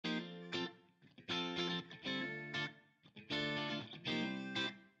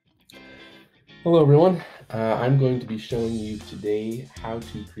Hello everyone, I'm going to be showing you today how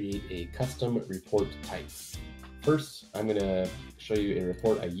to create a custom report type. First, I'm going to show you a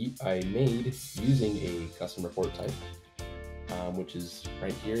report I made using a custom report type, which is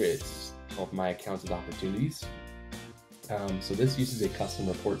right here. It's called My Accounts with Opportunities. So this uses a custom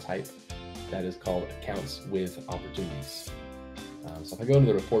report type that is called Accounts with Opportunities. So if I go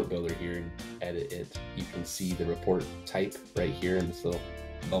into the report builder here and edit it, you can see the report type right here in this little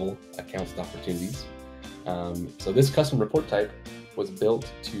bubble, Accounts with Opportunities. So this custom report type was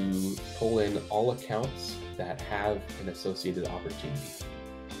built to pull in all accounts that have an associated opportunity.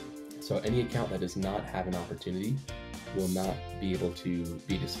 So any account that does not have an opportunity will not be able to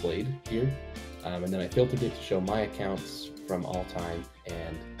be displayed here. And then I filtered it to show my accounts from all time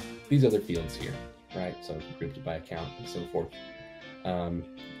and these other fields here, right? So I grouped it by account and so forth.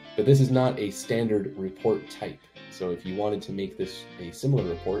 But this is not a standard report type. So if you wanted to make this a similar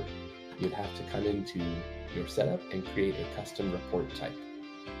report, you'd have to come into your setup and create a custom report type.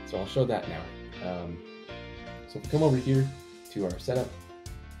 So I'll show that now. So if we come over here to our setup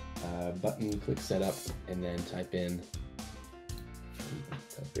button, click setup, and then type in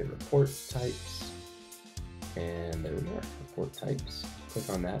report types. And there we are, report types. Click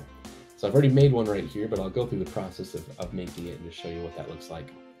on that. So I've already made one right here, but I'll go through the process of making it and just show you what that looks like.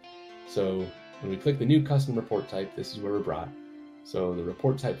 So when we click the new custom report type, this is where we're brought. So the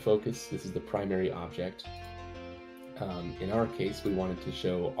report type focus, this is the primary object. In our case, we wanted to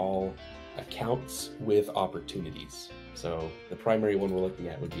show all accounts with opportunities. So the primary one we're looking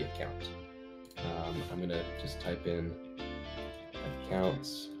at would be account. I'm gonna just type in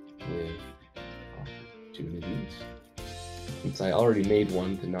accounts with opportunities. Since I already made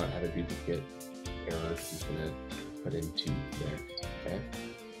one to not have a duplicate error, I'm just gonna put in 2 there, okay?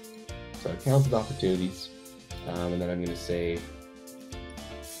 So accounts with opportunities, and then I'm gonna say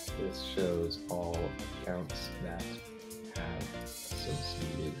this shows all accounts that have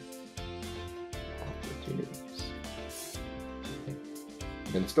associated opportunities. Okay.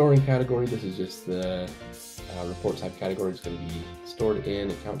 Then storing category, this is just the report type category. It's going to be stored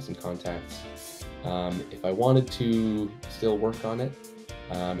in accounts and contacts. If I wanted to still work on it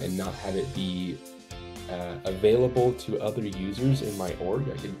and not have it be available to other users in my org,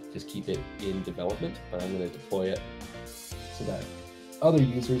 I could just keep it in development, but I'm going to deploy it so that other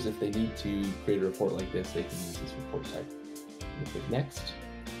users, if they need to create a report like this, they can use this report type. Click next,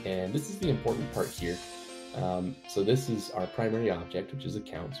 and this is the important part here. So this is our primary object, which is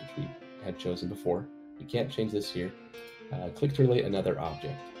accounts, which we had chosen before. We can't change this here. Click to relate another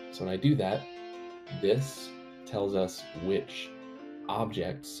object. So when I do that, this tells us which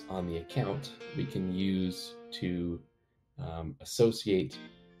objects on the account we can use to associate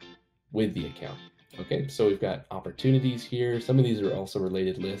with the account. Okay, so we've got opportunities here. Some of these are also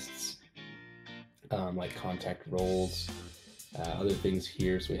related lists, like contact roles, other things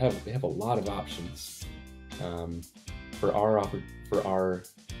here. So we have a lot of options. For our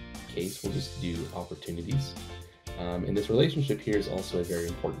case, we'll just do opportunities. And this relationship here is also a very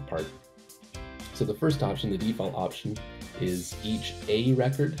important part. So the first option, the default option, is each A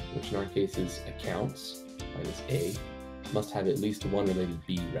record, which in our case is accounts, minus A, must have at least one related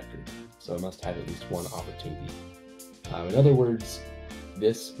B record. So it must have at least one opportunity. In other words,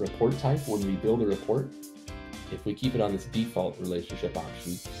 this report type, when we build a report, if we keep it on this default relationship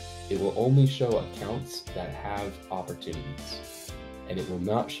option, it will only show accounts that have opportunities, and it will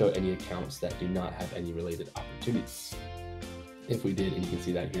not show any accounts that do not have any related opportunities. If we did, and you can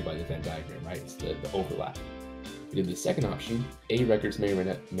see that here by the Venn diagram, right? It's the overlap. If we did the second option, A records may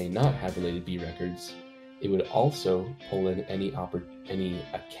or may not have related B records. It would also pull in any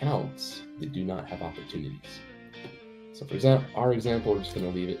accounts that do not have opportunities. So for our example, we're just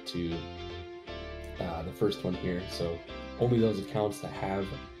going to leave it to the first one here. So only those accounts that have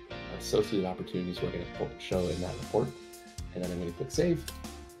associated opportunities we're going to show in that report. And then I'm going to click save.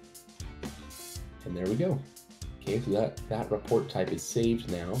 And there we go. Okay, so that report type is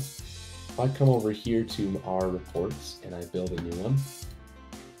saved now. If I come over here to our reports and I build a new one,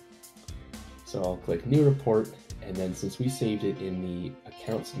 so I'll click new report, and then since we saved it in the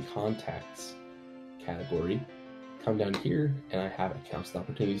accounts and contacts category, come down here and I have accounts and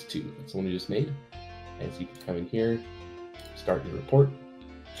opportunities too. That's the one we just made. And so you can come in here, start your report,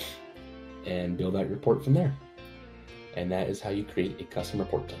 and build out your report from there. And that is how you create a custom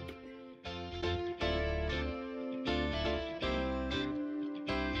report type.